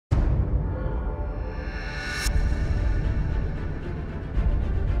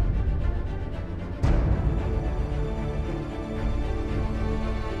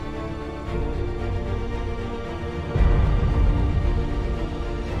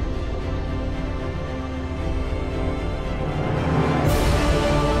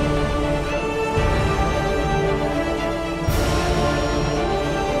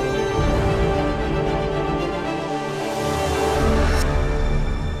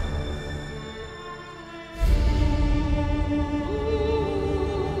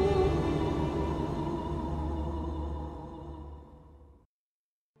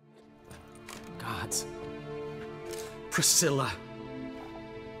Priscilla.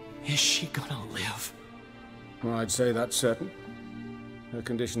 Is she gonna live? Well, I'd say that's certain. Her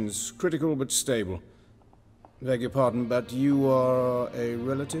condition's critical but stable. Beg your pardon, but you are a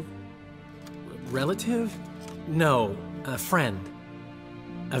relative? Relative? No, a friend.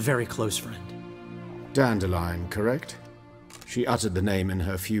 A very close friend. Dandelion, correct? She uttered the name in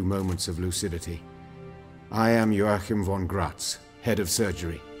her few moments of lucidity. I am Joachim von Gratz, head of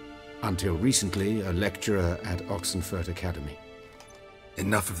surgery. Until recently, a lecturer at Oxenfurt Academy.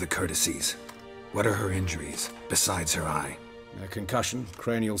 Enough of the courtesies. What are her injuries, besides her eye? A concussion,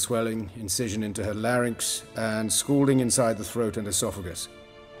 cranial swelling, incision into her larynx, and scalding inside the throat and esophagus.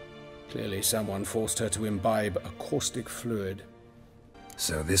 Clearly someone forced her to imbibe a caustic fluid.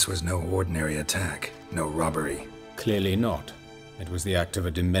 So this was no ordinary attack, no robbery. Clearly not. It was the act of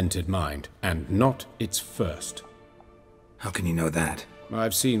a demented mind, and not its first. How can you know that?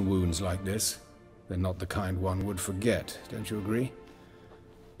 I've seen wounds like this. They're not the kind one would forget, don't you agree?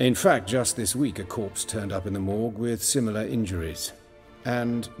 In fact, just this week a corpse turned up in the morgue with similar injuries.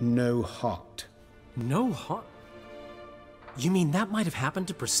 And no heart. No heart? You mean that might have happened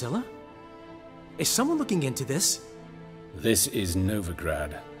to Priscilla? Is someone looking into this? This is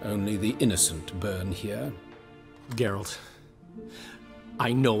Novigrad. Only the innocent burn here. Geralt,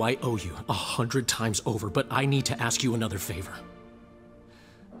 I know I owe you 100 times over, but I need to ask you another favor.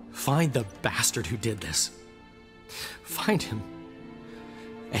 Find the bastard who did this. Find him.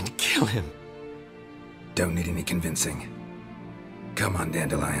 And kill him. Don't need any convincing. Come on,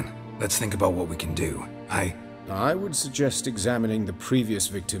 Dandelion. Let's think about what we can do. I would suggest examining the previous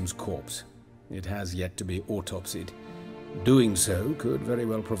victim's corpse. It has yet to be autopsied. Doing so could very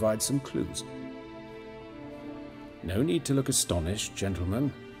well provide some clues. No need to look astonished,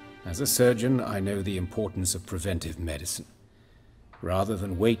 gentlemen. As a surgeon, I know the importance of preventive medicine. Rather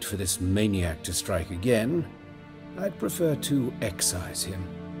than wait for this maniac to strike again, I'd prefer to excise him.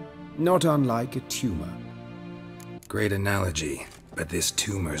 Not unlike a tumor. Great analogy, but this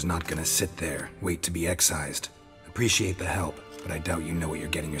tumor's not gonna sit there, wait to be excised. Appreciate the help, but I doubt you know what you're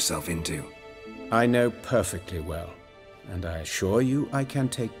getting yourself into. I know perfectly well, and I assure you I can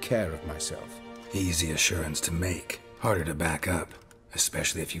take care of myself. Easy assurance to make, harder to back up,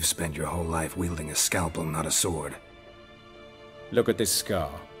 especially if you've spent your whole life wielding a scalpel, not a sword. Look at this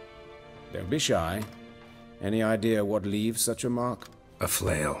scar. Don't be shy. Any idea what leaves such a mark? A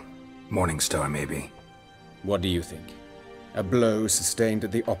flail. Morningstar, maybe. What do you think? A blow sustained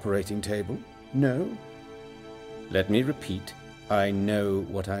at the operating table? No? Let me repeat. I know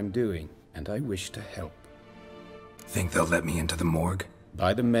what I'm doing, and I wish to help. Think they'll let me into the morgue?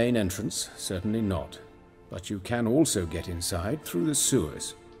 By the main entrance, certainly not. But you can also get inside through the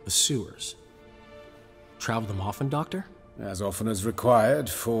sewers. The sewers? Travel them often, Doctor? As often as required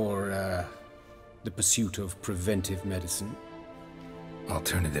for, the pursuit of preventive medicine.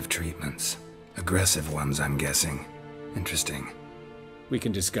 Alternative treatments. Aggressive ones, I'm guessing. Interesting. We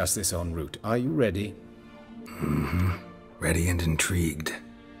can discuss this en route. Are you ready? Mm-hmm. Ready and intrigued.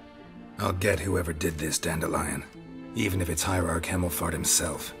 I'll get whoever did this, Dandelion. Even if it's Hierarch Hemmelfart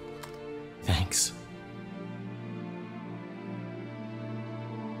himself. Thanks.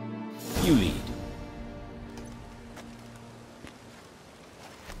 You lead.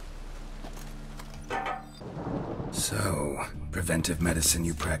 So, preventive medicine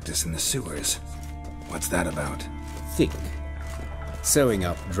you practice in the sewers. What's that about? Think. Sewing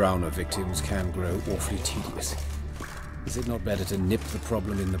up drowner victims can grow awfully tedious. Is it not better to nip the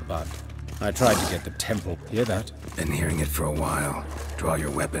problem in the bud? I tried to get the temple. Hear that? Been hearing it for a while. Draw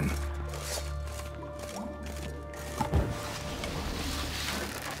your weapon.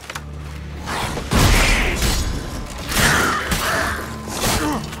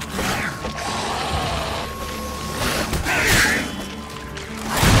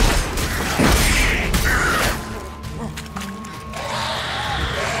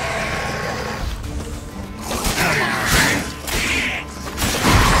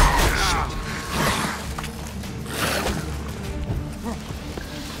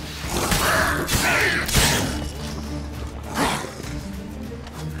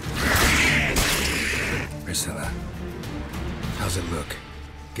 Priscilla, how's it look?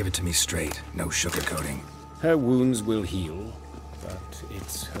 Give it to me straight, no sugarcoating. Her wounds will heal, but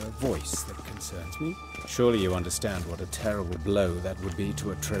it's her voice that concerns me. Surely you understand what a terrible blow that would be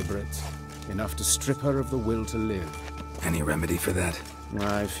to a Trobritz. Enough to strip her of the will to live. Any remedy for that?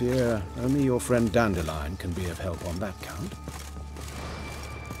 I fear only your friend Dandelion can be of help on that count.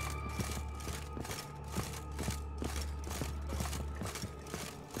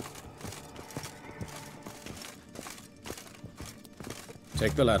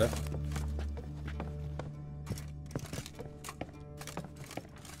 Take the ladder.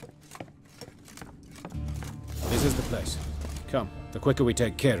 This is the place. Come, the quicker we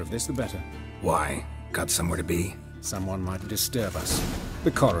take care of this, the better. Why? Got somewhere to be? Someone might disturb us.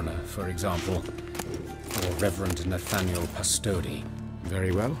 The coroner, for example. Or Reverend Nathaniel Pastodi.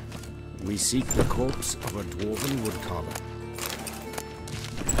 Very well. We seek the corpse of a dwarven woodcarver.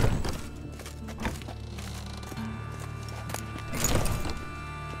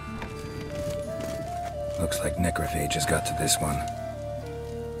 Looks like necrophages got to this one.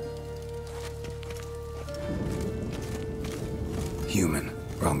 Human.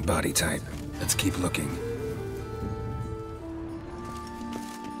 Wrong body type. Let's keep looking.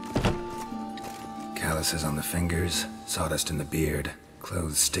 Calluses on the fingers, sawdust in the beard,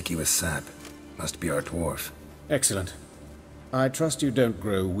 clothes sticky with sap. Must be our dwarf. Excellent. I trust you don't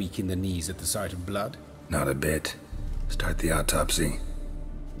grow weak in the knees at the sight of blood? Not a bit. Start the autopsy.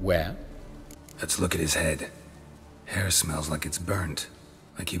 Where? Let's look at his head. Hair smells like it's burnt,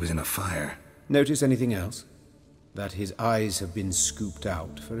 like he was in a fire. Notice anything else? That his eyes have been scooped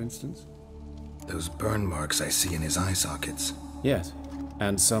out, for instance? Those burn marks I see in his eye sockets. Yes,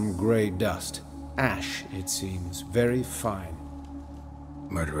 and some grey dust. Ash, it seems. Very fine.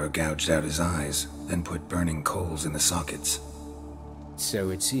 Murderer gouged out his eyes, then put burning coals in the sockets.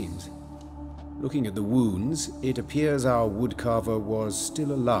 So it seems. Looking at the wounds, it appears our woodcarver was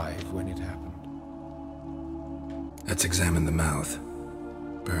still alive when it happened. Let's examine the mouth.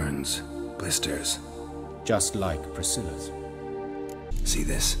 Burns, blisters. Just like Priscilla's. See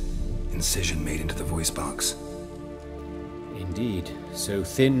this? Incision made into the voice box. Indeed, so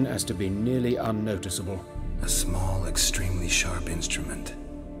thin as to be nearly unnoticeable. A small, extremely sharp instrument.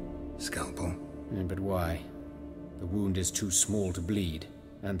 Scalpel. But why? The wound is too small to bleed,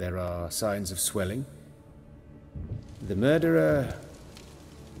 and there are signs of swelling. The murderer...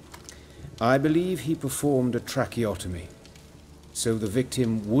 I believe he performed a tracheotomy, so the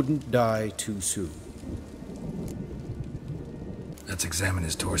victim wouldn't die too soon. Let's examine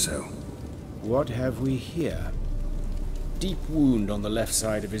his torso. What have we here? Deep wound on the left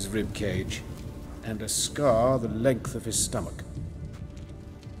side of his rib cage, and a scar the length of his stomach.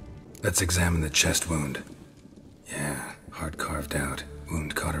 Let's examine the chest wound. Yeah, heart carved out,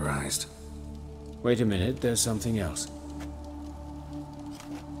 wound cauterized. Wait a minute, there's something else.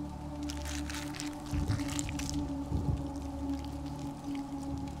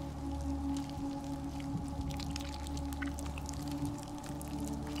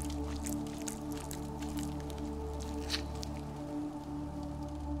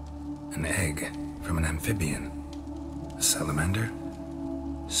 An egg from an amphibian. A salamander?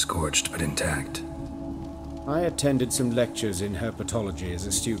 Scorched but intact. I attended some lectures in herpetology as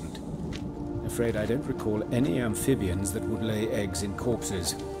a student. Afraid I don't recall any amphibians that would lay eggs in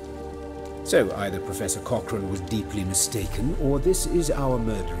corpses. So either Professor Cochrane was deeply mistaken, or this is our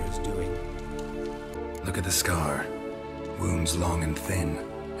murderer's doing. Look at the scar. Wounds long and thin,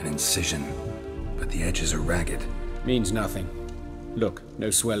 an incision, but the edges are ragged. Means nothing. Look,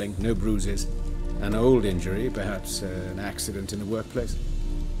 no swelling, no bruises. An old injury, perhaps an accident in the workplace.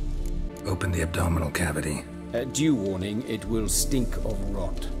 Open the abdominal cavity. Due warning, it will stink of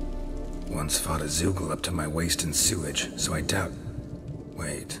rot. Once fought a Zoogle up to my waist in sewage, so I doubt...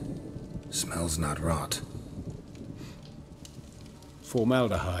 Wait. Smells not rot.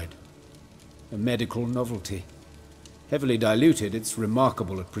 Formaldehyde. A medical novelty. Heavily diluted, it's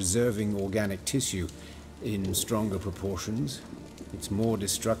remarkable at preserving organic tissue. In stronger proportions, it's more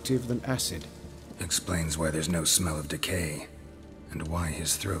destructive than acid. Explains why there's no smell of decay, and why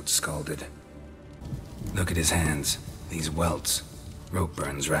his throat's scalded. Look at his hands, these welts. Rope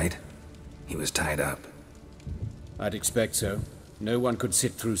burns, right? He was tied up. I'd expect so. No one could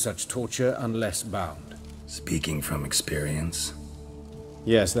sit through such torture unless bound. Speaking from experience?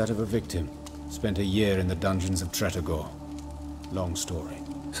 Yes, that of a victim. Spent a year in the dungeons of Tretogor. Long story.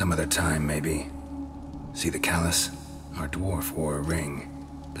 Some other time, maybe. See the callus? Our dwarf wore a ring,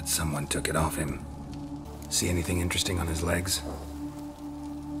 but someone took it off him. See anything interesting on his legs?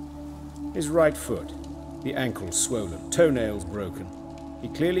 His right foot. The ankle swollen, toenails broken. He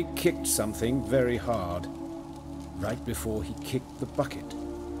clearly kicked something very hard. Right before he kicked the bucket.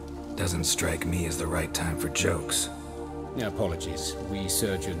 Doesn't strike me as the right time for jokes. Apologies. We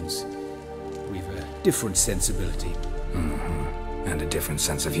surgeons, we've a different sensibility. And a different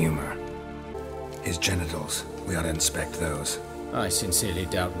sense of humor. His genitals, we ought to inspect those. I sincerely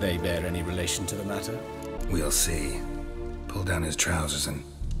doubt they bear any relation to the matter. We'll see. Pull down his trousers and...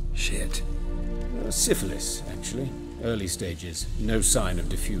 shit. Syphilis, actually. Early stages. No sign of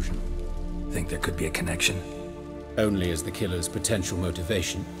diffusion. Think there could be a connection? Only as the killer's potential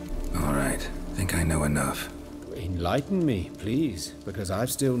motivation. All right. Think I know enough. Enlighten me, please, because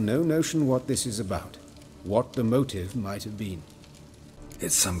I've still no notion what this is about. what the motive might have been.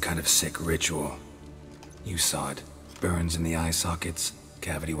 It's some kind of sick ritual. You saw it. Burns in the eye sockets,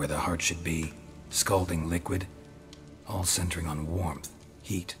 cavity where the heart should be, scalding liquid, all centering on warmth,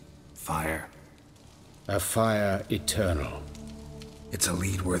 heat, fire. A fire eternal. It's a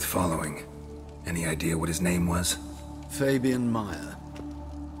lead worth following. Any idea what his name was? Fabian Meyer.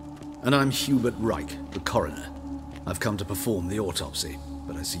 And I'm Hubert Reich, the coroner. I've come to perform the autopsy,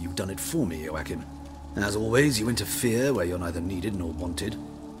 but I see you've done it for me, Joachim. As always, you interfere where you're neither needed nor wanted,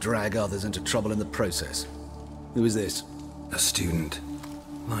 drag others into trouble in the process. Who is this? A student.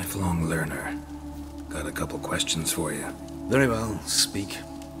 Lifelong learner. Got a couple questions for you. Very well, speak.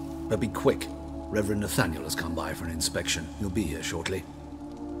 But be quick. Reverend Nathaniel has come by for an inspection. He'll be here shortly.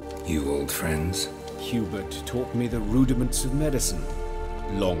 You old friends? Hubert taught me the rudiments of medicine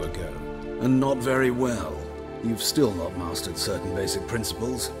long ago. And not very well. You've still not mastered certain basic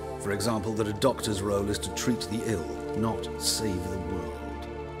principles. For example, that a doctor's role is to treat the ill, not save the world.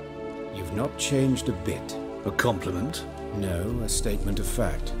 You've not changed a bit. A compliment? No, a statement of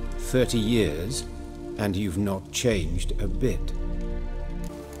fact. 30 years, and you've not changed a bit.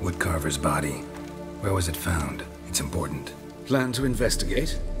 Woodcarver's body. Where was it found? It's important. Plan to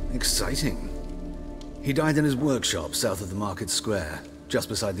investigate? Exciting. He died in his workshop south of the market square, just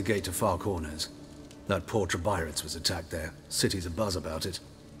beside the gate to Far Corners. That poor Trebyritz was attacked there. City's abuzz about it.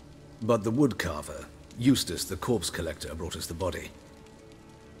 But the woodcarver, Eustace the corpse collector, brought us the body.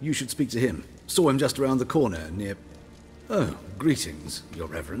 You should speak to him. Saw him just around the corner near... Oh, greetings, Your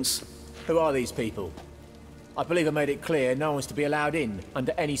Reverence. Who are these people? I believe I made it clear no one's to be allowed in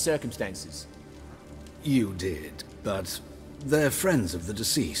under any circumstances. You did, but they're friends of the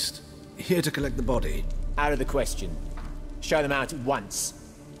deceased. Here to collect the body. Out of the question. Show them out at once.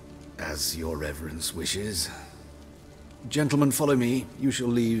 As Your Reverence wishes. Gentlemen, follow me. You shall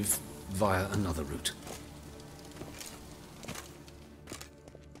leave via another route.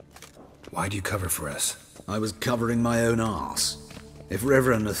 Why'd you cover for us? I was covering my own arse. If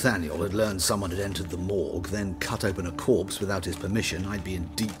Reverend Nathaniel had learned someone had entered the morgue, then cut open a corpse without his permission, I'd be in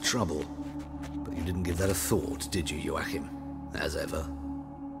deep trouble. But you didn't give that a thought, did you, Joachim? As ever.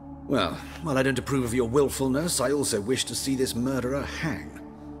 Well, while I don't approve of your willfulness, I also wish to see this murderer hang.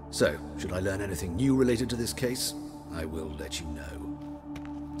 So, should I learn anything new related to this case, I will let you know.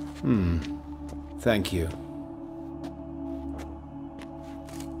 Thank you.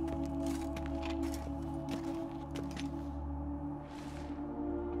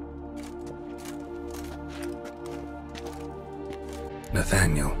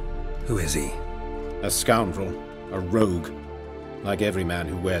 Nathaniel. Who is he? A scoundrel, a rogue, like every man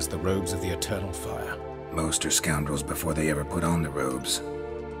who wears the robes of the eternal fire. Most are scoundrels before they ever put on the robes.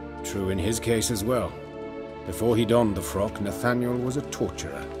 True in his case as well. Before he donned the frock, Nathaniel was a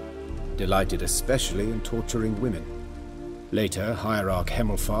torturer, delighted especially in torturing women. Later, Hierarch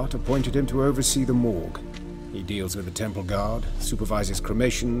Hemmelfart appointed him to oversee the morgue. He deals with the temple guard, supervises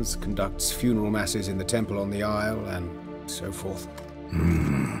cremations, conducts funeral masses in the temple on the Isle, and so forth.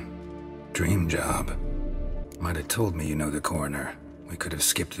 Dream job. Might have told me you know the coroner. We could have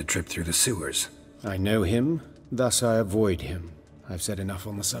skipped the trip through the sewers. I know him, thus I avoid him. I've said enough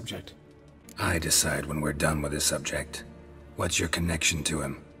on the subject. I decide when we're done with this subject. What's your connection to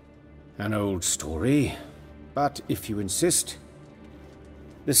him? An old story, but if you insist.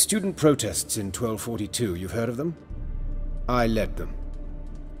 The student protests in 1242, you've heard of them? I led them.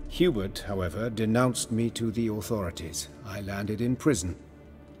 Hubert, however, denounced me to the authorities. I landed in prison.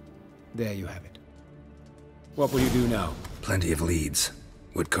 There you have it. What will you do now? Plenty of leads.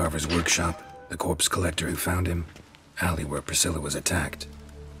 Woodcarver's workshop, the corpse collector who found him, alley where Priscilla was attacked.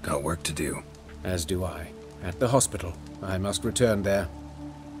 Got work to do. As do I. At the hospital. I must return there.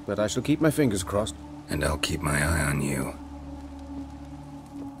 But I shall keep my fingers crossed. And I'll keep my eye on you.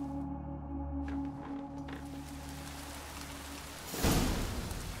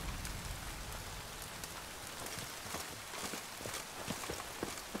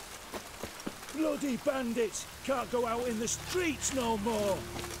 Bloody bandits! Can't go out in the streets no more!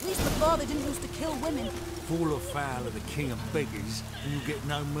 At least before they didn't used to kill women. Fall afoul of the king of beggars, and you get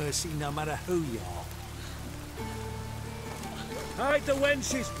no mercy no matter who you are. Hide the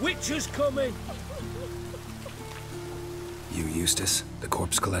wenches! Witcher's coming! You Eustace, the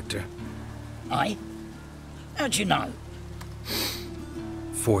corpse collector? Aye? How'd you know?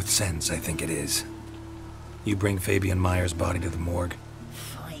 Fourth sense, I think it is. You bring Fabian Meyer's body to the morgue?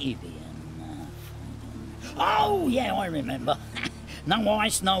 Fabian. Oh, yeah, I remember. No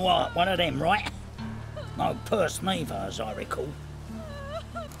ice, no art, one of them, right? No purse neither, as I recall.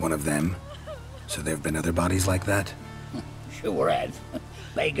 One of them? So there have been other bodies like that? Sure have.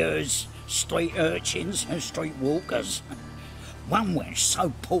 Beggars, street urchins and street walkers. One wench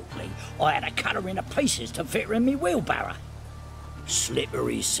so portly, I had to cut her into pieces to fit her in me wheelbarrow.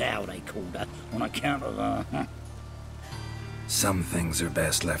 Slippery sow, they called her, on account of her. Some things are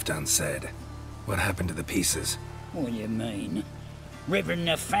best left unsaid. What happened to the pieces? What do you mean? Reverend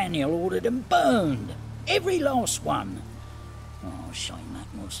Nathaniel ordered them burned. Every last one. Oh, shame that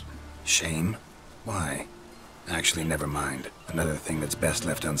was. Shame? Why? Actually, never mind. Another thing that's best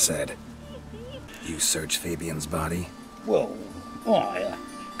left unsaid. You searched Fabian's body? Well, I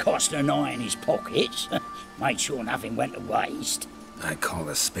cast an eye in his pockets. Made sure nothing went to waste. I call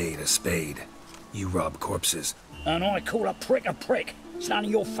a spade a spade. You rob corpses. And I call a prick a prick. It's none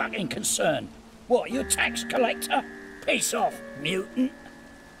of your fucking concern. What, you tax collector? Piss off, mutant.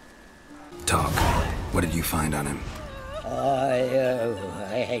 Talk. What did you find on him?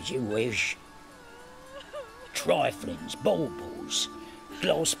 As you wish. Triflings, baubles,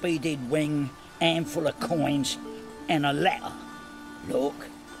 gloss-beaded ring, handful of coins, and a letter. Look,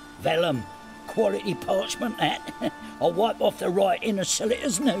 vellum, quality parchment that. I'll wipe off the writing as silly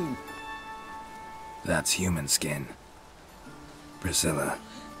as new. That's human skin. Priscilla.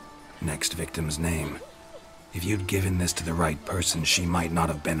 Next victim's name. If you'd given this to the right person, she might not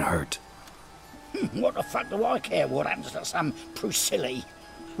have been hurt. What the fuck do I care what happens to some Priscilla?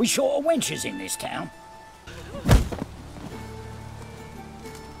 We short of wenches in this town.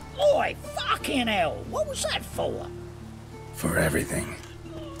 Oi, fucking hell! What was that for? For everything.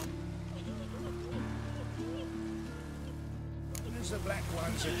 The black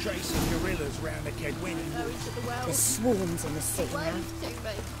ones are chasing gorillas round the Kedwin. There's swarms in the city now.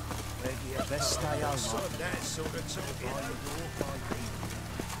 Maybe you best stay over. That sort of talking.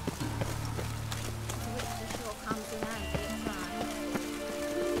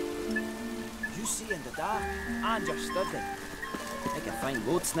 You see in the dark, and you're studying. Make a fine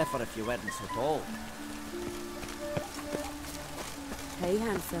road sniffer if you weren't so tall. Hey,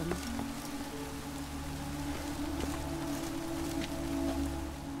 handsome.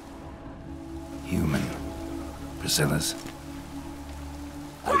 Human. Priscilla's.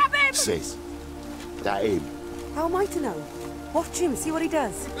 Grab him! Sis, that him. How am I to know? Watch him, see what he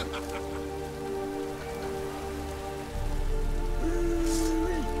does.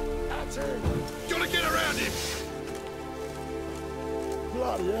 That's him. Gotta get around him.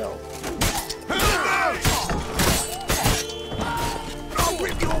 Bloody hell. I'll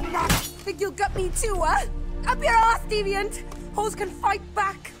rip your mouth. Think you'll gut me too, huh? Up your ass, deviant! Hoes can fight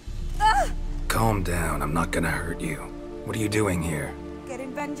back. Ugh! Calm down, I'm not gonna hurt you. What are you doing here?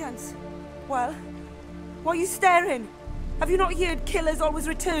 Getting vengeance. Well, why are you staring? Have you not heard killers always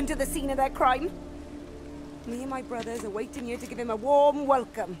return to the scene of their crime? Me and my brothers are waiting here to give him a warm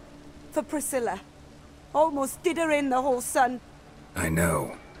welcome. For Priscilla. Almost did her in, the whole son. I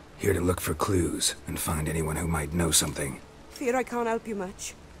know. Here to look for clues and find anyone who might know something. Fear I can't help you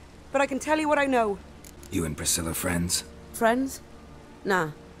much. But I can tell you what I know. You and Priscilla friends? Friends?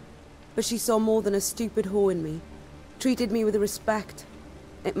 Nah. But she saw more than a stupid whore in me. Treated me with respect.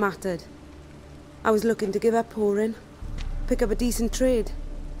 It mattered. I was looking to give up whoring. Pick up a decent trade.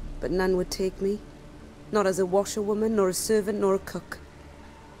 But none would take me. Not as a washerwoman, nor a servant, nor a cook.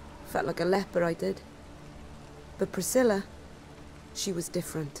 Felt like a leper, I did. But Priscilla, she was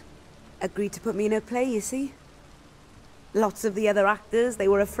different. Agreed to put me in her play, you see. Lots of the other actors, they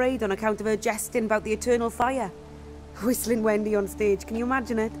were afraid on account of her jesting about the eternal fire. Whistling Wendy on stage, can you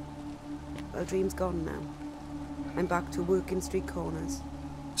imagine it? Well, dream's gone now. I'm back to working street corners.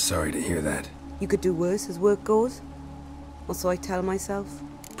 Sorry to hear that. You could do worse as work goes. Or so I tell myself.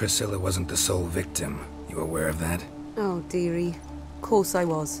 Priscilla wasn't the sole victim. You aware of that? Oh, dearie. Of course I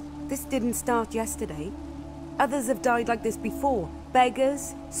was. This didn't start yesterday. Others have died like this before.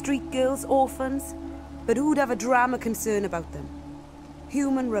 Beggars, street girls, orphans. But who'd have a drama concern about them?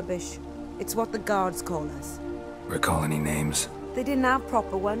 Human rubbish. It's what the guards call us. Recall any names? They didn't have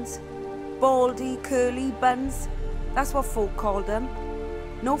proper ones. Baldy, curly, buns. That's what folk called them.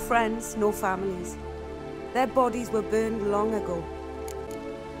 No friends, no families. Their bodies were burned long ago.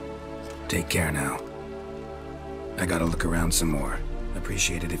 Take care now. I gotta look around some more.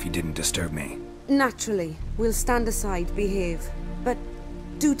 Appreciate it if you didn't disturb me. Naturally. We'll stand aside, behave. But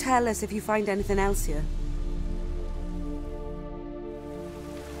do tell us if you find anything else here.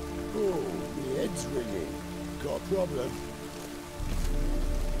 Oh, the head's ringing. Got a problem.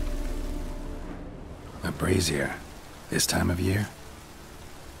 A brazier. This time of year?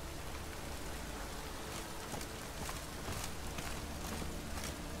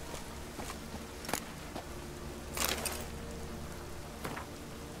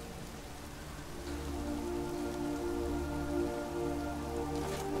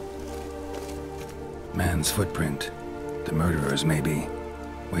 Man's footprint. The murderer's maybe.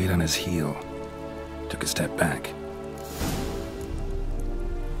 Weight on his heel. Took a step back.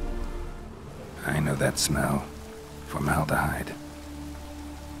 I know that smell. Formaldehyde.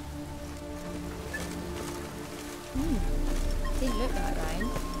 Didn't look like rain.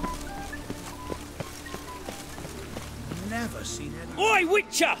 Never seen any... Oi,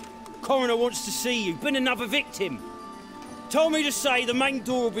 Witcher! Coroner wants to see you. Been another victim. Told me to say the main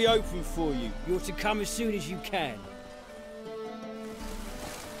door will be open for you. You're to come as soon as you can.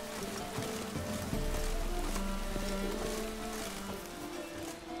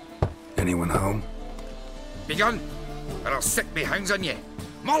 Anyone home? Begone, or I'll sick me hounds on you.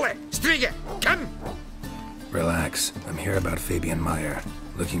 Molly, Striga, come! Relax. I'm here about Fabian Meyer.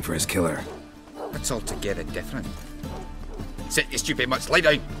 Looking for his killer. That's altogether different. Sit, you stupid mutts, lie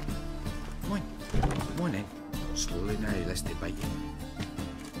down. Come on then. Slowly now, lest they bite you.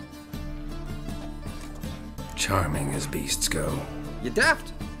 Charming as beasts go. You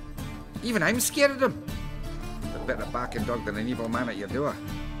daft? Even I'm scared of them. A better backing dog than an evil man at your door.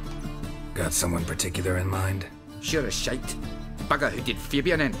 Got someone particular in mind? Sure as shite. Bugger who did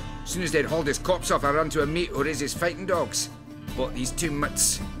Fabian in. Soon as they'd hauled his corpse off, I ran to a mate who raises fighting dogs. Bought these 2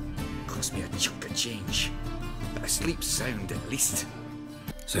 mutts. Cost me a chunk of change. But I sleep sound at least.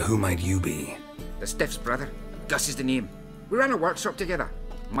 So who might you be? The Stiff's brother. Gus is the name. We ran a workshop together.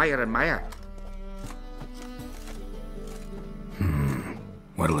 Meyer and Meyer.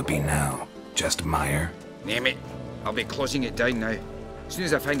 What'll it be now? Just Meyer? Name it. I'll be closing it down now. As soon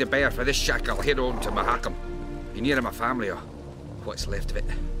as I find a buyer for this shack, I'll head home to Mahakam. Be near my family, or what's left of it.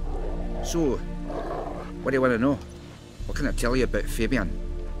 So, what do you want to know? What can I tell you about Fabian?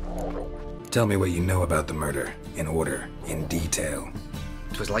 Tell me what you know about the murder, in order, in detail.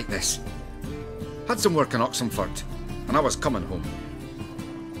 It was like this. Had some work in Oxenford, and I was coming home.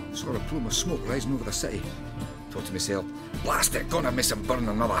 Saw a plume of smoke rising over the city. Thought to myself, blast it, gonna miss him burn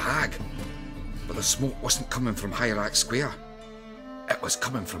another hag. But the smoke wasn't coming from Hierarch Square. It was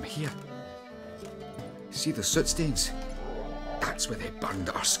coming from here. See the soot stains? That's where they burned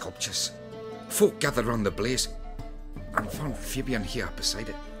our sculptures. Folk gathered round the blaze, and found Fabian here beside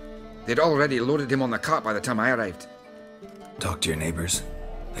it. They'd already loaded him on the cart by the time I arrived. Talk to your neighbors.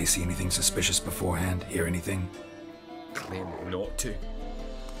 They see anything suspicious beforehand? Hear anything? Claim not to.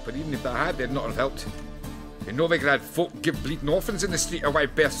 But even if they had, they'd not have helped. In Novigrad, folk give bleeding orphans in the street a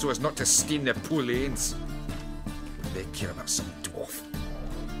wide berth so as not to stain their poor lanes. They care about some dwarf.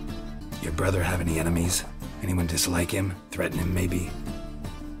 Your brother have any enemies? Anyone dislike him? Threaten him, maybe?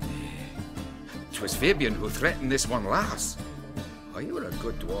 'Twas Fabian who threatened this one last. Oh, you were a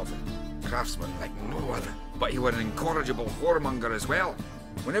good dwarf. Craftsman like no other. But you were an incorrigible whoremonger as well.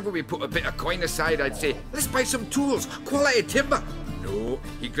 Whenever we put a bit of coin aside, I'd say, let's buy some tools, quality timber. No,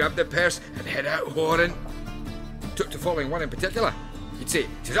 he grabbed the purse and head out whoring. Took to following one in particular. He'd say,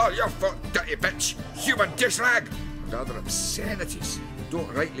 "'Tis all your fault, dirty bitch, human dish rag," and other obscenities.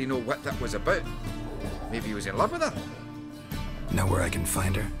 Don't rightly know what that was about. Maybe he was in love with her. Know where I can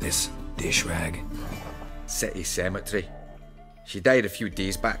find her? This dish rag? City cemetery. She died a few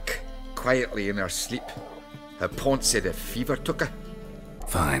days back, quietly in her sleep. Her pont said a fever took her.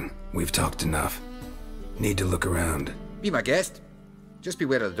 Fine, we've talked enough. Need to look around. Be my guest. Just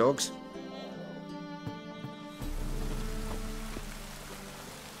beware of the dogs.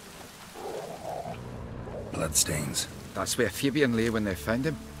 Bloodstains. That's where Fabian lay when they found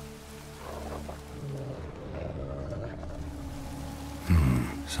him.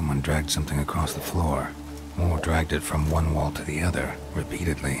 Someone dragged something across the floor. Or dragged it from one wall to the other,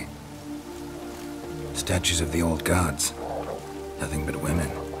 repeatedly. Statues of the old gods. Nothing but women.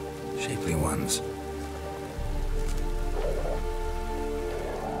 Shapely ones.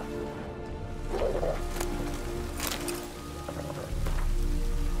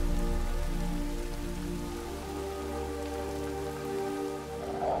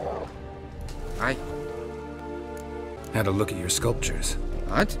 Aye. Had a look at your sculptures.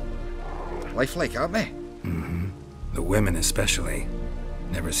 Had? Lifelike, aren't they? Mm-hmm. The women especially.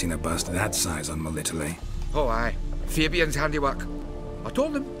 Never seen a bust that size on Melitele. Oh, aye. Fabian's handiwork. I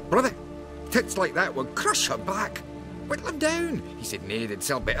told him, brother, tits like that would crush her back. Whittle him down. He said, nay, they'd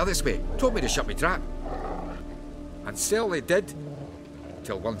sell better this way. Told me to shut me trap. And sell they did.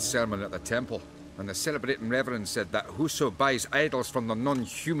 Till one sermon at the temple, and the celebrating reverend said that whoso buys idols from the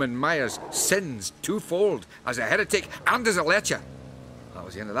non-human Myers sins twofold, as a heretic and as a lecher. That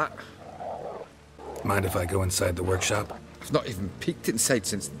was the end of that. Mind if I go inside the workshop? I've not even peeked inside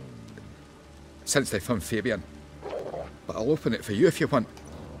since they found Fabian. But I'll open it for you if you want.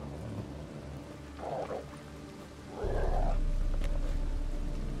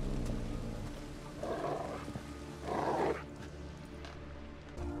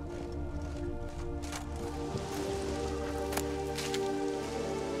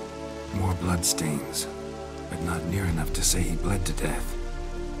 bloodstains, but not near enough to say he bled to death.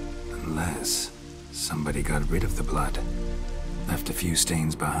 Unless somebody got rid of the blood, left a few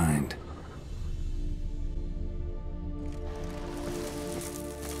stains behind.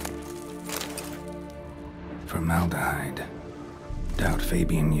 Formaldehyde. Doubt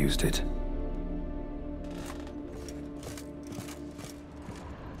Fabian used it.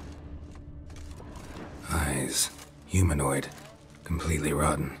 Eyes. Humanoid. Completely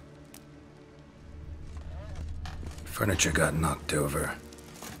rotten. Furniture got knocked over.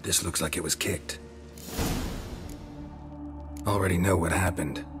 This looks like it was kicked. Already know what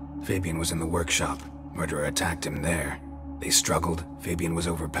happened. Fabian was in the workshop. Murderer attacked him there. They struggled. Fabian was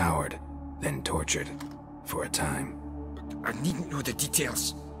overpowered, then tortured. For a time. I needn't know the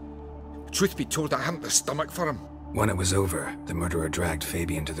details. Truth be told, I hadn't the stomach for him. When it was over, the murderer dragged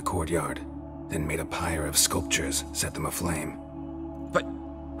Fabian to the courtyard, then made a pyre of sculptures, set them aflame. But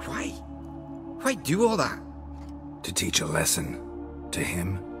why? Why do all that? To teach a lesson. To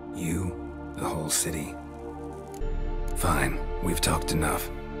him, you, the whole city. Fine, we've talked enough.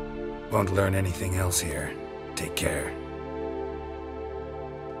 Won't learn anything else here. Take care.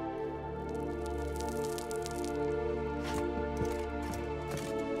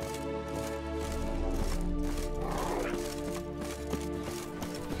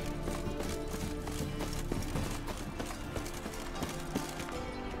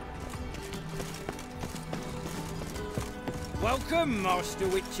 Welcome, Master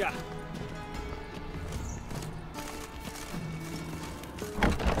Witcher.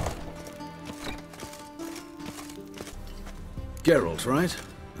 Geralt, right?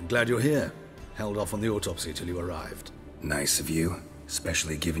 I'm glad you're here. Held off on the autopsy till you arrived. Nice of you,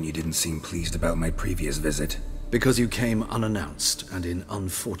 especially given you didn't seem pleased about my previous visit. Because you came unannounced and in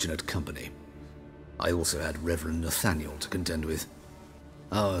unfortunate company. I also had Reverend Nathaniel to contend with.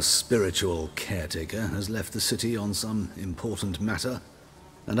 Our spiritual caretaker has left the city on some important matter,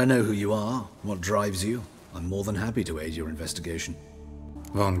 and I know who you are, what drives you. I'm more than happy to aid your investigation.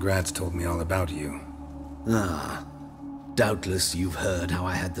 Von Gratz told me all about you. Ah, doubtless you've heard how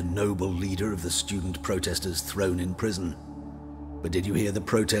I had the noble leader of the student protesters thrown in prison. But did you hear the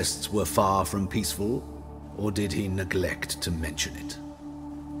protests were far from peaceful, or did he neglect to mention it?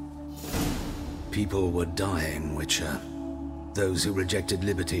 People were dying, Witcher. Those who rejected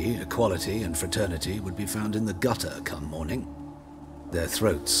liberty, equality, and fraternity would be found in the gutter come morning. Their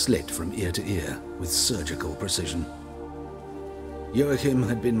throats slit from ear to ear with surgical precision. Joachim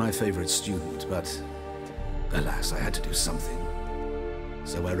had been my favorite student, but alas, I had to do something.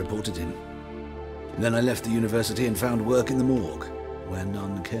 So I reported him. Then I left the university and found work in the morgue, where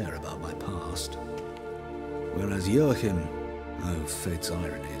none care about my past. Whereas Joachim, oh, fate's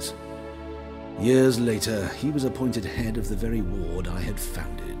ironies. Years later, he was appointed head of the very ward I had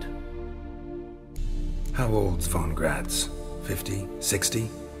founded. How old's Von Gratz? 50? 60?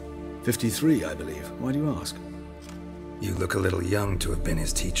 53, I believe. Why do you ask? You look a little young to have been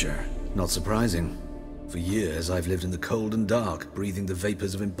his teacher. Not surprising. For years, I've lived in the cold and dark, breathing the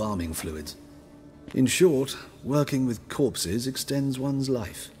vapors of embalming fluids. In short, working with corpses extends one's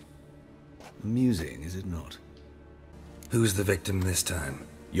life. Amusing, is it not? Who's the victim this time?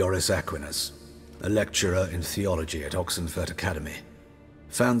 Joris Aquinas, a lecturer in theology at Oxenfurt Academy.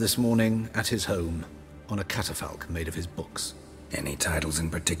 Found this morning at his home on a catafalque made of his books. Any titles in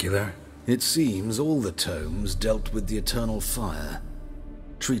particular? It seems all the tomes dealt with the eternal fire.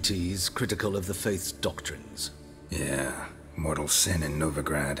 Treatises critical of the faith's doctrines. Yeah, mortal sin in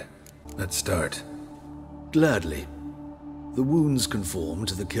Novigrad. Let's start. Gladly. The wounds conform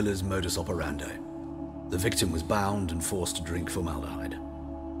to the killer's modus operandi. The victim was bound and forced to drink formaldehyde.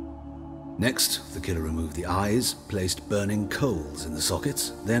 Next, the killer removed the eyes, placed burning coals in the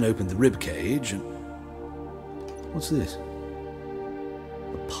sockets, then opened the rib cage and... What's this?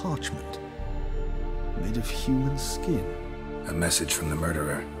 A parchment. Made of human skin. A message from the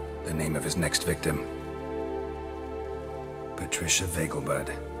murderer. The name of his next victim. Patricia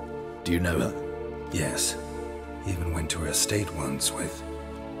Vegelbud. Do you know her? Yes. Even went to her estate once with...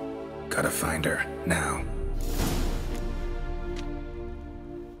 Gotta find her, now.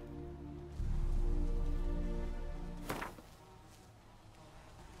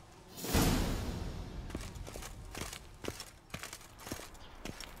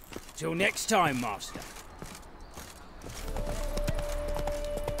 Till next time, Master.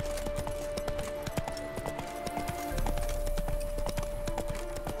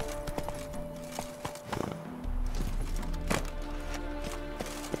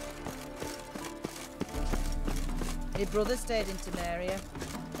 Your brother stayed in Temeria.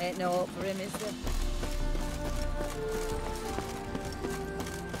 Ain't no hope for him, is there?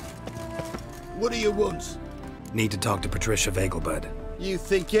 What do you want? Need to talk to Patricia Vegelbud. You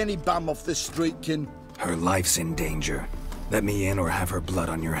think any bum off the street can... Her life's in danger. Let me in or have her blood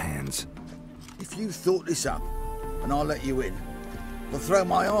on your hands. If you thought this up, and I'll let you in, I'll throw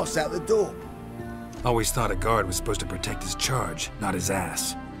my arse out the door. Always thought a guard was supposed to protect his charge, not his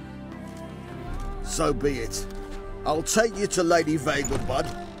ass. So be it. I'll take you to Lady Vegelbud.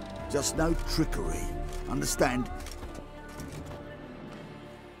 Just no trickery. Understand?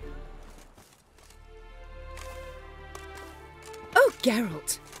 Oh,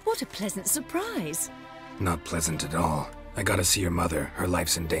 Geralt, what a pleasant surprise. Not pleasant at all. I gotta see your mother. Her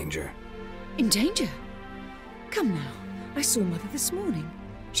life's in danger. In danger? Come now. I saw Mother this morning.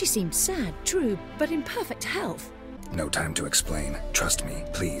 She seemed sad, true, but in perfect health. No time to explain. Trust me,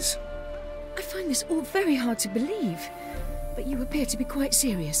 please. I find this all very hard to believe, but you appear to be quite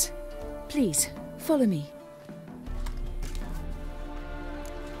serious. Please, follow me.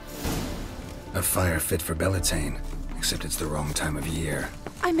 A fire fit for Bellatane, except it's the wrong time of year.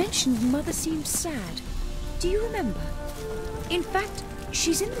 I mentioned Mother seemed sad. Do you remember? In fact,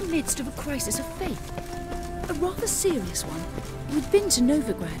 she's in the midst of a crisis of faith. A rather serious one. We'd been to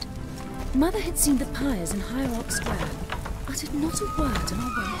Novigrad. Mother had seen the pyres in Hierarch Square, uttered not a word on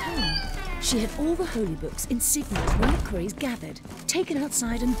our way home. She had all the holy books, insignias, reliquaries gathered, taken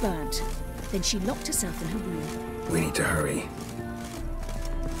outside and burnt. Then she locked herself in her room. We need to hurry.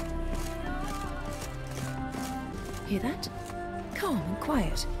 Hear that? Calm and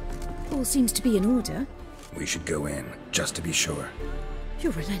quiet. All seems to be in order. We should go in, just to be sure.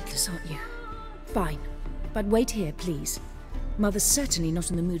 You're relentless, aren't you? Fine. But wait here, please. Mother's certainly not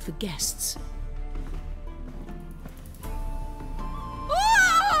in the mood for guests.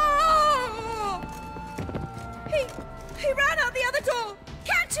 He ran out the other door!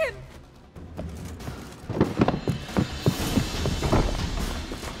 Catch him!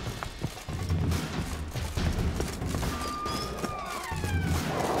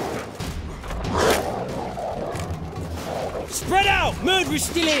 Spread out! Murderer's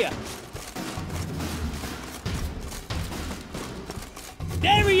still here!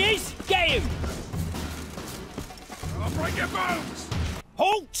 There he is! Get him! I'll break your bones!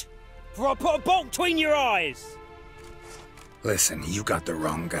 Halt! For I'll put a bolt between your eyes! Listen, you got the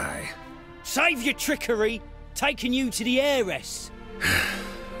wrong guy. Save your trickery! Taking you to the heiress!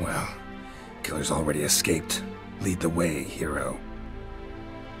 Well, killer's already escaped. Lead the way, hero.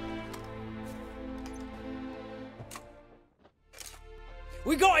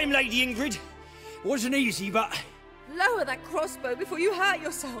 We got him, Lady Ingrid. Wasn't easy, but... Lower that crossbow before you hurt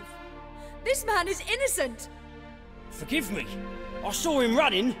yourself. This man is innocent. Forgive me. I saw him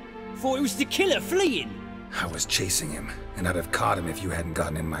running. Thought it was the killer fleeing. I was chasing him, and I'd have caught him if you hadn't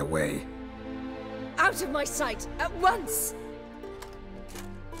gotten in my way. Out of my sight, at once!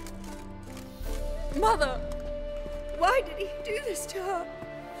 Mother! Why did he do this to her?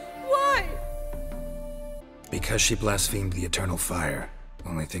 Why? Because she blasphemed the eternal fire.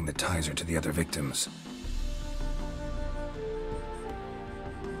 Only thing that ties her to the other victims.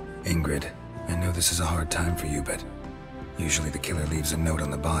 Ingrid, I know this is a hard time for you, but usually the killer leaves a note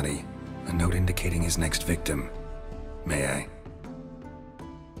on the body. A note indicating his next victim. May I?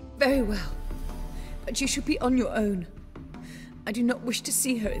 Very well. But you should be on your own. I do not wish to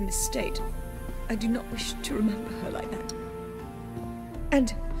see her in this state. I do not wish to remember her like that.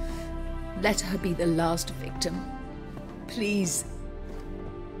 And let her be the last victim. Please.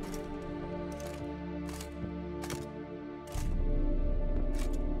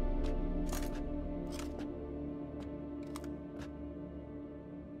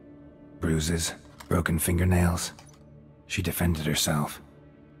 Bruises, broken fingernails. She defended herself.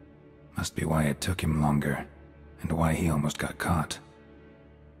 Must be why it took him longer, and why he almost got caught.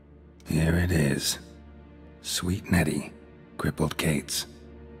 Here it is. Sweet Nettie, crippled Kate's.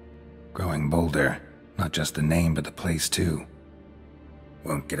 Growing bolder, not just the name but the place too.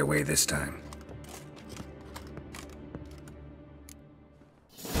 Won't get away this time.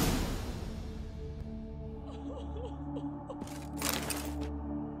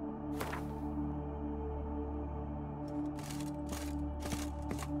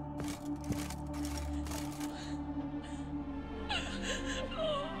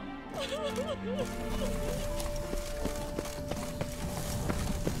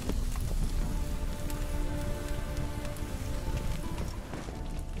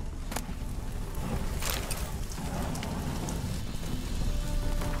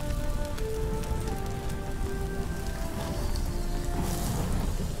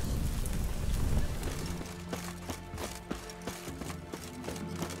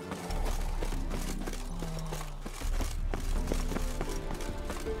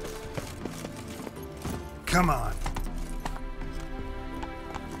 Come on.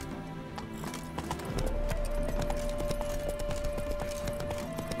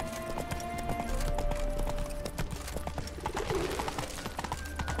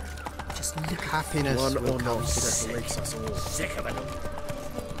 Just look at happiness will not separate us all. Sick of it.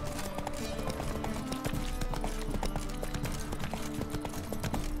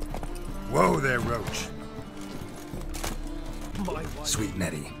 Whoa there, Roach. Sweet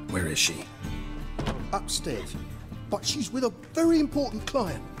Nettie, where is she? Upstairs. But she's with a very important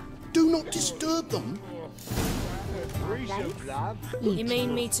client. Do not disturb them. You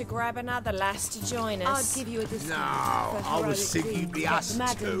mean me to grab another lass to join us? I'd give you a discount. No, I was thinking you'd be us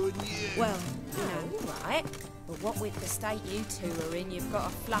two and you. Well, you know, all right. But what with the state you two are in, you've got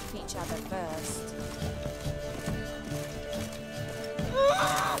to fluff each other first.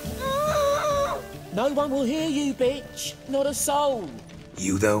 No one will hear you, bitch. Not a soul.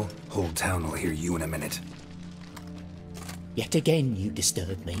 You, though? Whole town will hear you in a minute. Yet again you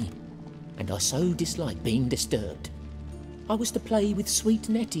disturb me, and I so dislike being disturbed. I was to play with sweet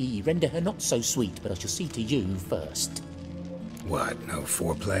Nettie, render her not so sweet, but I shall see to you first. What, no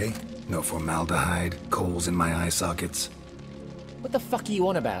foreplay? No formaldehyde? Coals in my eye sockets? What the fuck are you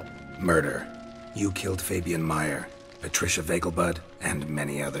on about? Murder. You killed Fabian Meyer, Patricia Vegelbud, and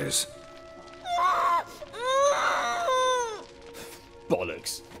many others.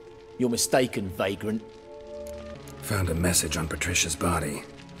 Bollocks. You're mistaken, vagrant. Found a message on Patricia's body.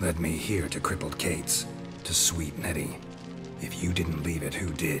 Led me here to crippled Kate's. To sweet Nettie. If you didn't leave it,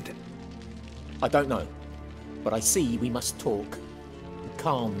 who did? I don't know. But I see we must talk.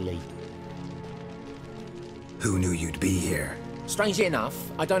 Calmly. Who knew you'd be here? Strangely enough,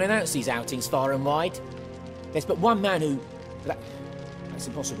 I don't announce these outings far and wide. There's but one man who... That's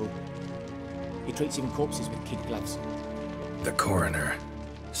impossible. He treats even corpses with kid gloves. The coroner.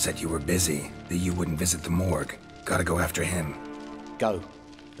 Said you were busy, that you wouldn't visit the morgue. Gotta go after him. Go.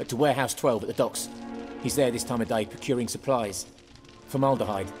 But to Warehouse 12 at the docks. He's there this time of day, procuring supplies.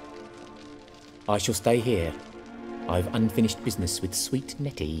 Formaldehyde. I shall stay here. I've unfinished business with sweet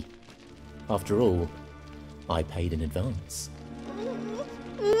Nettie. After all, I paid in advance.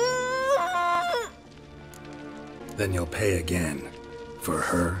 Then you'll pay again. For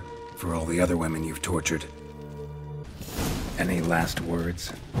her, for all the other women you've tortured. Any last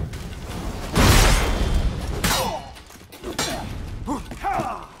words?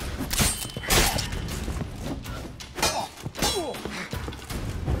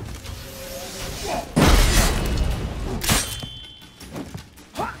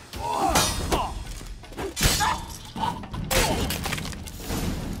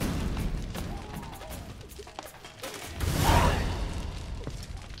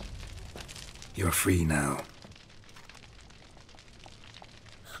 You're free now.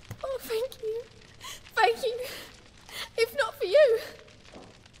 Oh, thank you. Thank you. If not for you.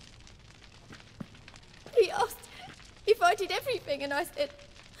 He asked if I did everything, and I said,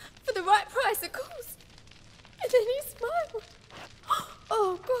 for the right price, of course. And then he smiled.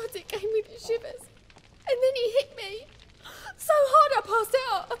 Oh, God, it gave me the shivers. And then he hit me. So hard I passed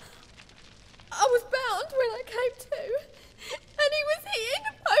out. I was bound when I came to. And he was hitting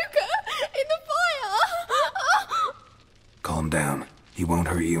the poker in the fire. Calm down. He won't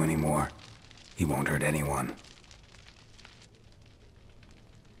hurt you anymore. He won't hurt anyone.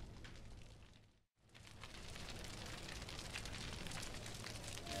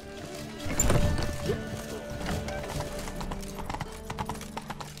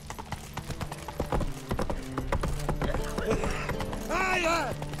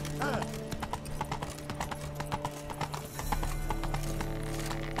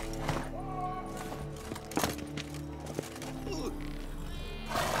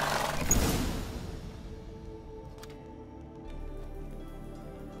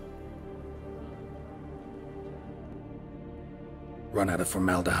 Run out of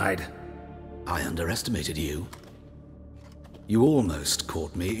formaldehyde. I underestimated you. You almost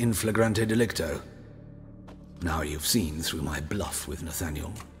caught me in flagrante delicto. Now you've seen through my bluff with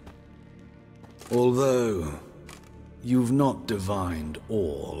Nathaniel. Although, you've not divined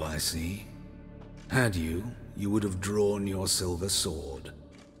all, I see. Had you, you would have drawn your silver sword.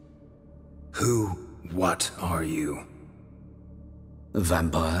 What are you? A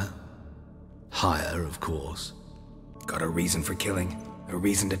vampire. Higher, of course. Got a reason for killing? A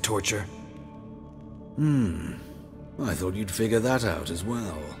reason to torture? I thought you'd figure that out as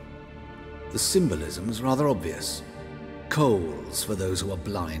well. The symbolism's rather obvious. Coals for those who are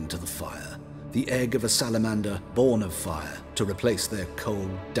blind to the fire. The egg of a salamander born of fire to replace their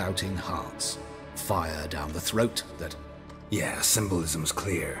cold, doubting hearts. Fire down the throat that... Yeah, symbolism's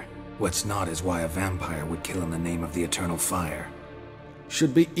clear. What's not is why a vampire would kill in the name of the eternal fire.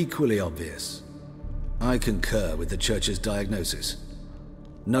 Should be equally obvious. I concur with the Church's diagnosis.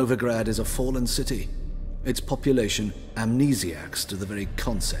 Novigrad is a fallen city. Its population amnesiacs to the very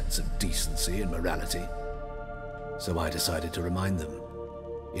concepts of decency and morality. So I decided to remind them,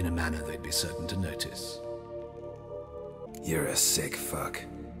 in a manner they'd be certain to notice. You're a sick fuck.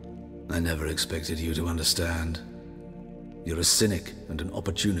 I never expected you to understand. You're a cynic and an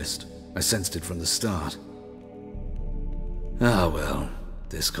opportunist. I sensed it from the start. Ah well,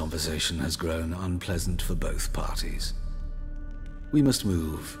 this conversation has grown unpleasant for both parties. We must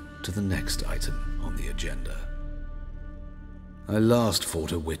move to the next item on the agenda. I last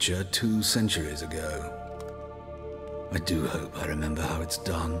fought a Witcher 2 centuries ago. I do hope I remember how it's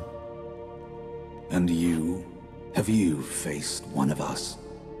done. And you? Have you faced one of us?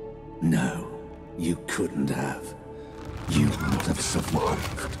 No, you couldn't have. You would not have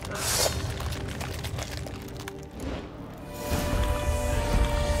survived.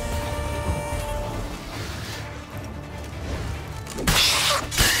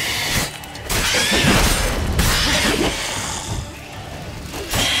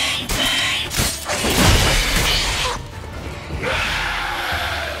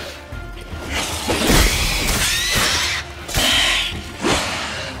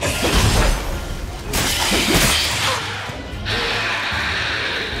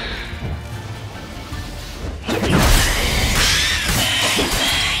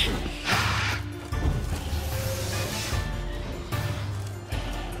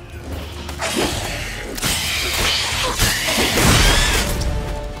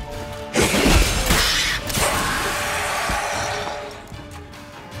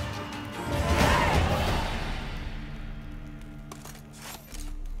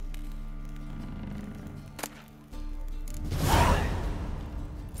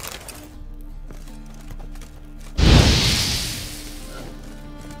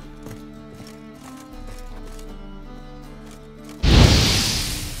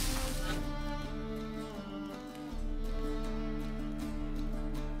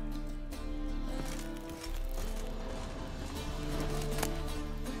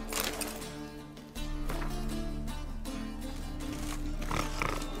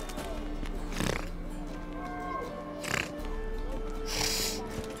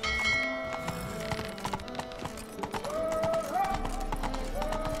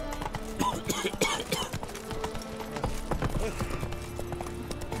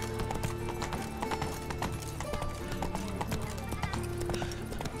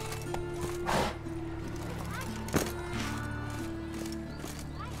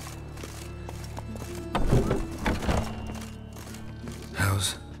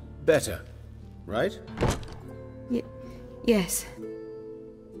 Better, right? Yes.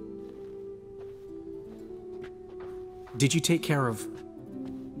 Did you take care of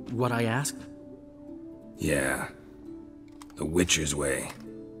what I asked? Yeah. The Witcher's way.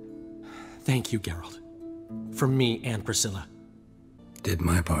 Thank you, Geralt. From me and Priscilla. Did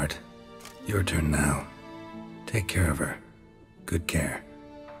my part. Your turn now. Take care of her. Good care.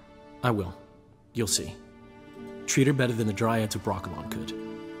 I will. You'll see. Treat her better than the Dryads of Brokilon could.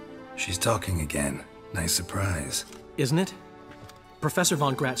 She's talking again. Nice surprise. Isn't it? Professor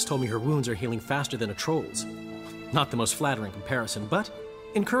von Gratz told me her wounds are healing faster than a troll's. Not the most flattering comparison, but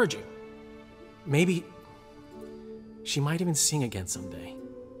encouraging. Maybe she might even sing again someday.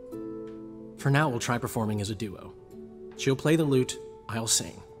 For now, we'll try performing as a duo. She'll play the lute, I'll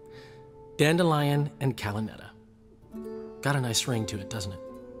sing. Dandelion and Calinetta. Got a nice ring to it, doesn't it?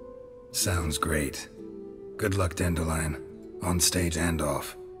 Sounds great. Good luck, Dandelion. On stage and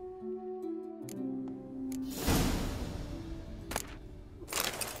off.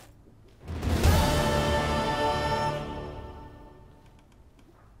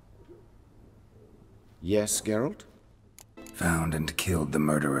 Yes, Geralt? Found and killed the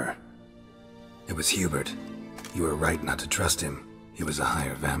murderer. It was Hubert. You were right not to trust him. He was a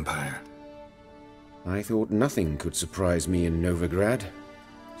higher vampire. I thought nothing could surprise me in Novigrad.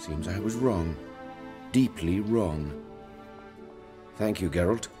 Seems I was wrong. Deeply wrong. Thank you,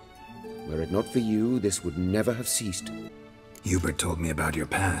 Geralt. Were it not for you, this would never have ceased. Hubert told me about your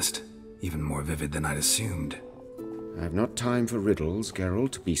past. Even more vivid than I'd assumed. I've not time for riddles,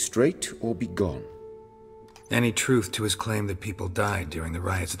 Geralt. Be straight or be gone. Any truth to his claim that people died during the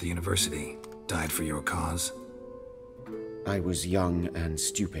riots at the university? Died for your cause? I was young and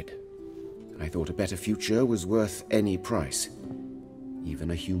stupid. I thought a better future was worth any price.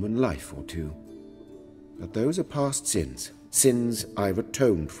 Even a human life or two. But those are past sins. Sins I've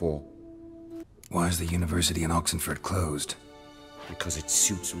atoned for. Why is the university in Oxenford closed? because it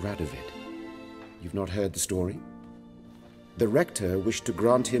suits Radovid. You've not heard the story? The rector wished to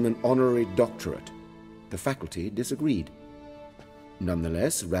grant him an honorary doctorate. The faculty disagreed.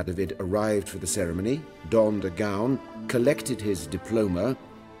 Nonetheless, Radovid arrived for the ceremony, donned a gown, collected his diploma,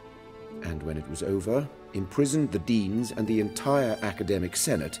 and when it was over, imprisoned the deans and the entire academic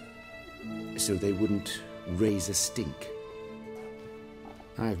senate so they wouldn't raise a stink.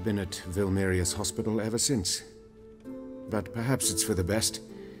 I've been at Vilmerius Hospital ever since. But perhaps it's for the best.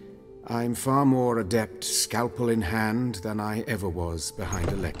 I'm far more adept scalpel in hand than I ever was behind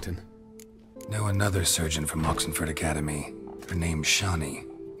a lectern. Know another surgeon from Oxenford Academy. Her name's Shawnee.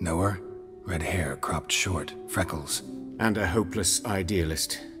 Know her? Red hair, cropped short, freckles. And a hopeless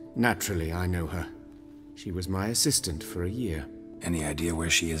idealist. Naturally, I know her. She was my assistant for a year. Any idea where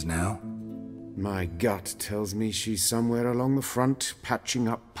she is now? My gut tells me she's somewhere along the front, patching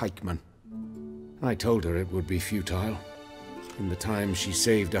up pikemen. I told her it would be futile. In the time she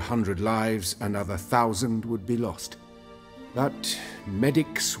saved 100 lives, another 1,000 would be lost. But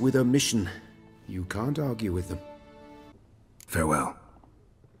medics with a mission, you can't argue with them. Farewell.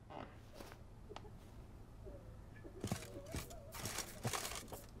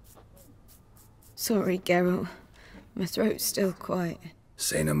 Sorry, Geralt. My throat's still quiet.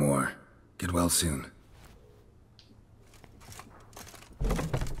 Say no more. Get well soon.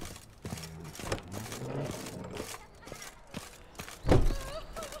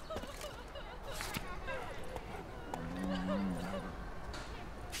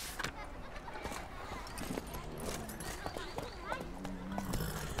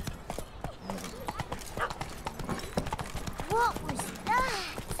 What was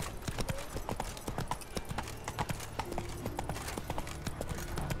that?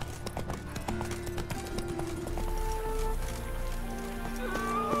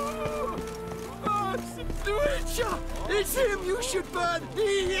 It's him you should burn!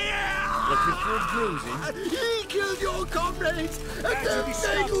 Yeah! Looking for a bruising? He killed your comrades! And Back to the the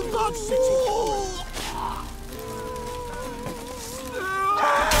Nagelbot City.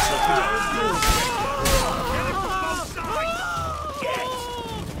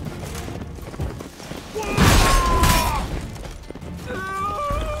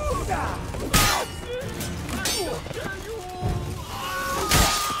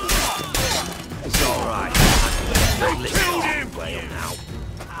 It's all right. They killed him! Well now.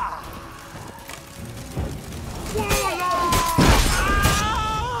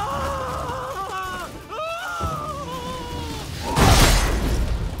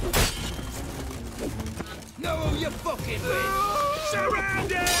 Know who you're fucking with?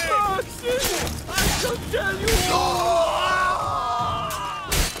 Surround him! I can tell you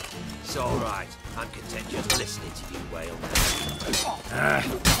It's all right. I'm content just listening to you wail.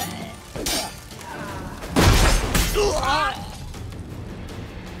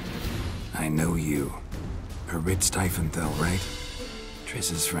 I know you. Ritz Tiefenthal, right?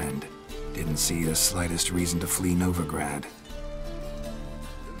 Triss's friend. Didn't see the slightest reason to flee Novigrad.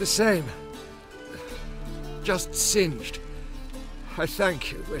 The same. Just singed. I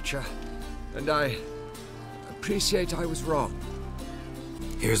thank you, Witcher. And I appreciate I was wrong.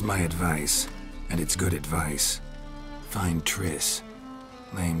 Here's my advice, and it's good advice. Find Triss.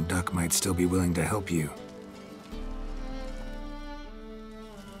 Lame Duck might still be willing to help you.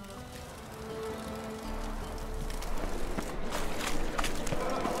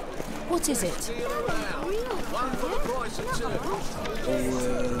 What is it?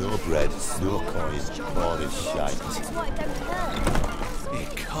 No bread, no coins, all this shite.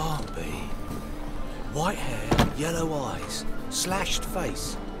 It can't be. White hair, yellow eyes, slashed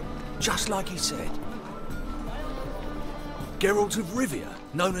face. Just like he said. Geralt of Rivia,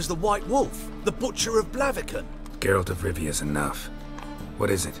 known as the White Wolf, the Butcher of Blaviken. Geralt of Rivia's enough. What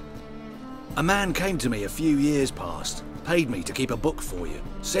is it? A man came to me a few years past, paid me to keep a book for you,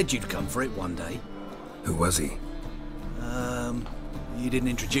 said you'd come for it one day. Who was he? He didn't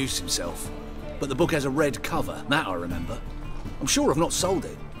introduce himself. But the book has a red cover, that I remember. I'm sure I've not sold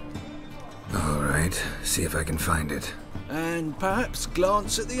it. All right, see if I can find it. And perhaps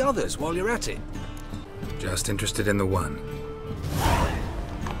glance at the others while you're at it. Just interested in the one.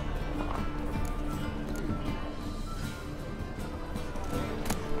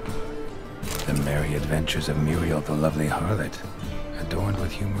 The Merry Adventures of Muriel the Lovely Harlot, adorned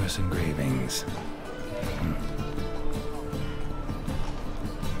with humorous engravings.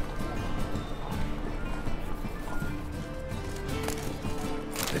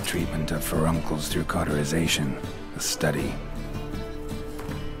 The treatment of furuncles through cauterization, a study.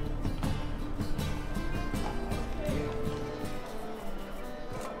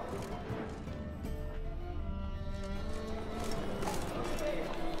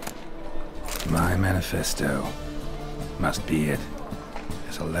 manifesto. Must be it.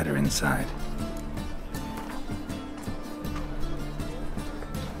 There's a letter inside.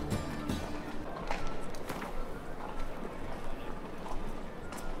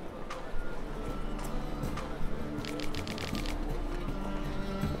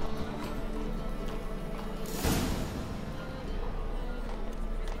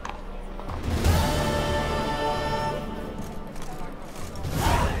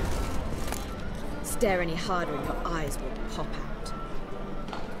 Stare any harder and your eyes will pop out.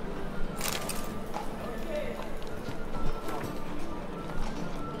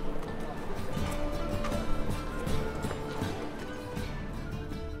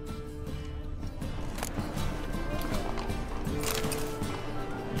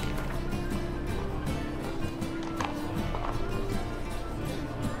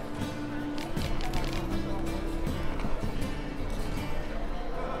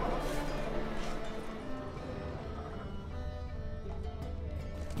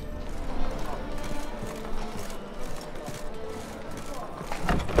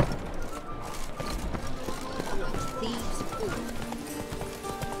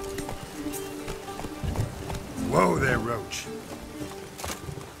 Whoa there, Roach.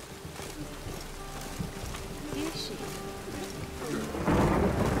 Is she?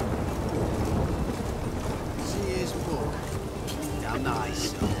 See his book. How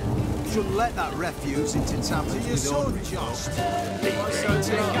nice. Shouldn't let that refuse into taverns with son, ordinary just. folk. So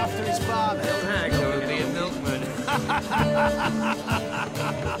take after his father. Hag will be a milkman.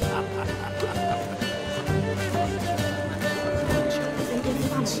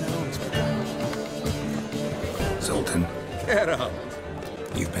 Zoltan. Carnal.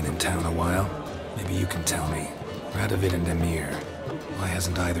 You've been in town a while. Maybe you can tell me. Radovid and Emir. Why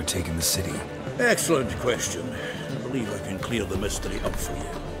hasn't either taken the city? Excellent question. I believe I can clear the mystery up for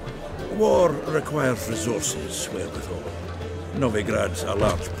you. War requires resources wherewithal. Novigrad's a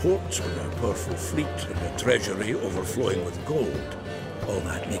large port with a powerful fleet and a treasury overflowing with gold. All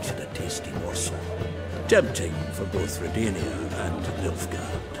that makes it a tasty morsel. Tempting for both Redania and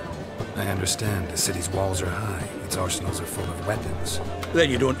Nilfgaard. I understand. The city's walls are high. Its arsenals are full of weapons. Then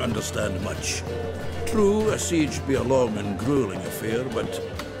you don't understand much. True, a siege be a long and grueling affair, but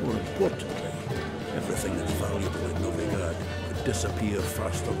more importantly, everything that's valuable in Novigrad could disappear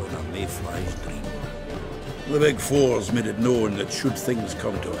faster than a mayfly's dream. The Big Four's made it known that should things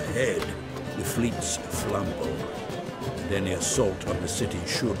come to a head, the fleet's flammable. And any assault on the city is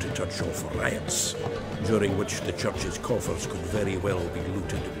sure to touch off riots, during which the church's coffers could very well be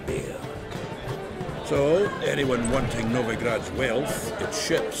looted bare. So, anyone wanting Novigrad's wealth, its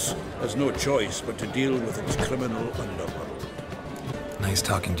ships, has no choice but to deal with its criminal underworld. Nice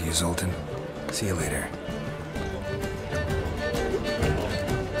talking to you, Zoltan. See you later.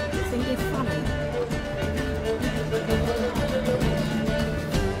 Think you're funny?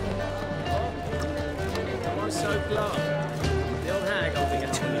 I'm so glad. The old hag holding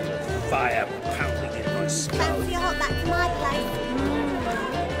a tune. Fire pounding in my skull. Fancy a hot back to my place.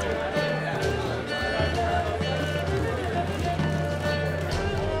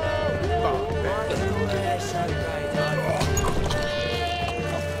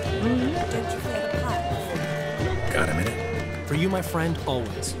 Got a minute? For you, my friend,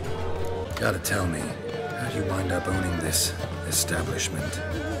 always. Gotta tell me, how'd you wind up owning this establishment?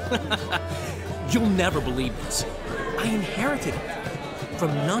 You'll never believe this. I inherited it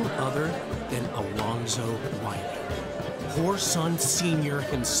from none other than Alonzo Wiley, Whoreson Sr.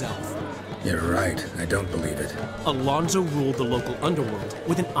 himself. You're right, I don't believe it. Alonzo ruled the local underworld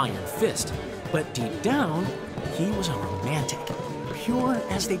with an iron fist, but deep down, he was a romantic, pure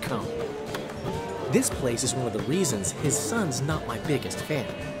as they come. This place is one of the reasons his son's not my biggest fan.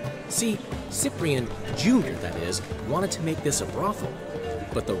 See, Cyprian Jr., that is, wanted to make this a brothel,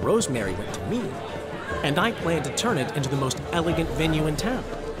 but the Rosemary went to me, and I planned to turn it into the most elegant venue in town,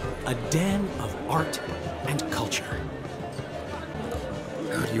 a den of art and culture.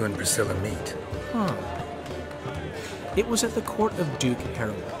 How'd you and Priscilla meet? It was at the court of Duke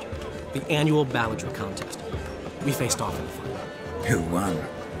Harold, the annual balladry contest. We faced off in the final. Who won?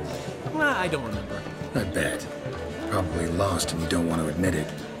 I don't remember. I bet. Probably lost and you don't want to admit it.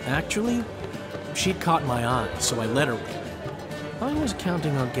 Actually, she'd caught my eye, so I let her win. I was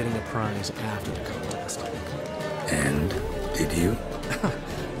counting on getting a prize after the contest. And did you?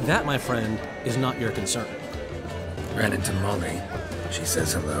 That, my friend, is not your concern. Ran into Molly. She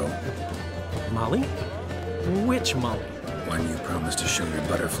says hello. Molly? Which Molly? One you promised to show your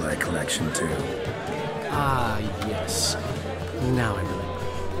butterfly collection to. Ah, yes. Now I remember.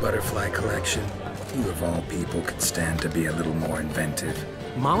 Butterfly collection? You of all people could stand to be a little more inventive.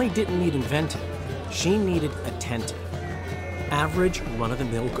 Molly didn't need inventive. She needed attentive, average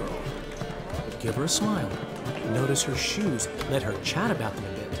run-of-the-mill girl. But give her a smile, notice her shoes, let her chat about them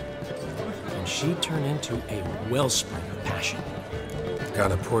a bit, and she'd turn into a wellspring of passion.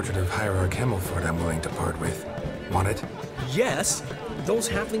 Got a portrait of Hierarch Himmelford I'm willing to part with. Want it? Yes, those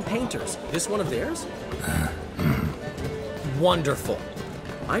halfling painters. This one of theirs? Wonderful.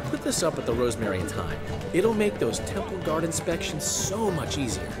 I put this up at the Rosemary and Thyme. It'll make those temple guard inspections so much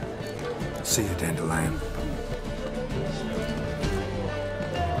easier. See you, Dandelion.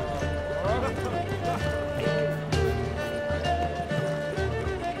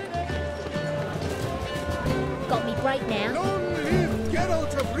 Got me break now. Long live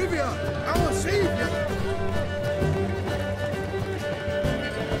Geralt of Rivia, our savior!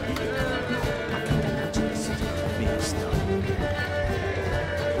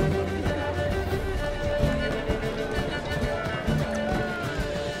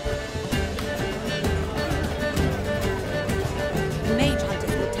 Mage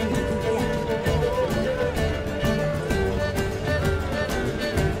hunters will tend to do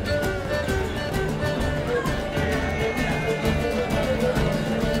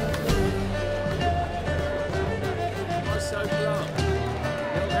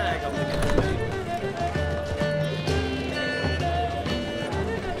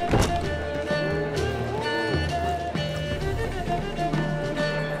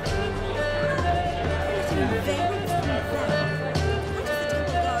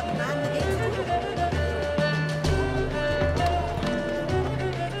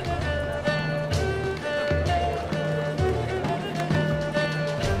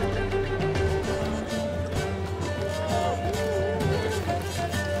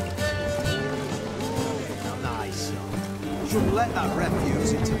Shouldn't let that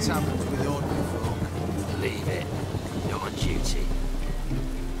refuse into taverns with ordinary folk. Leave it. You're on duty.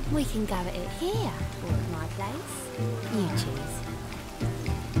 We can go at it here, or at my place. You choose.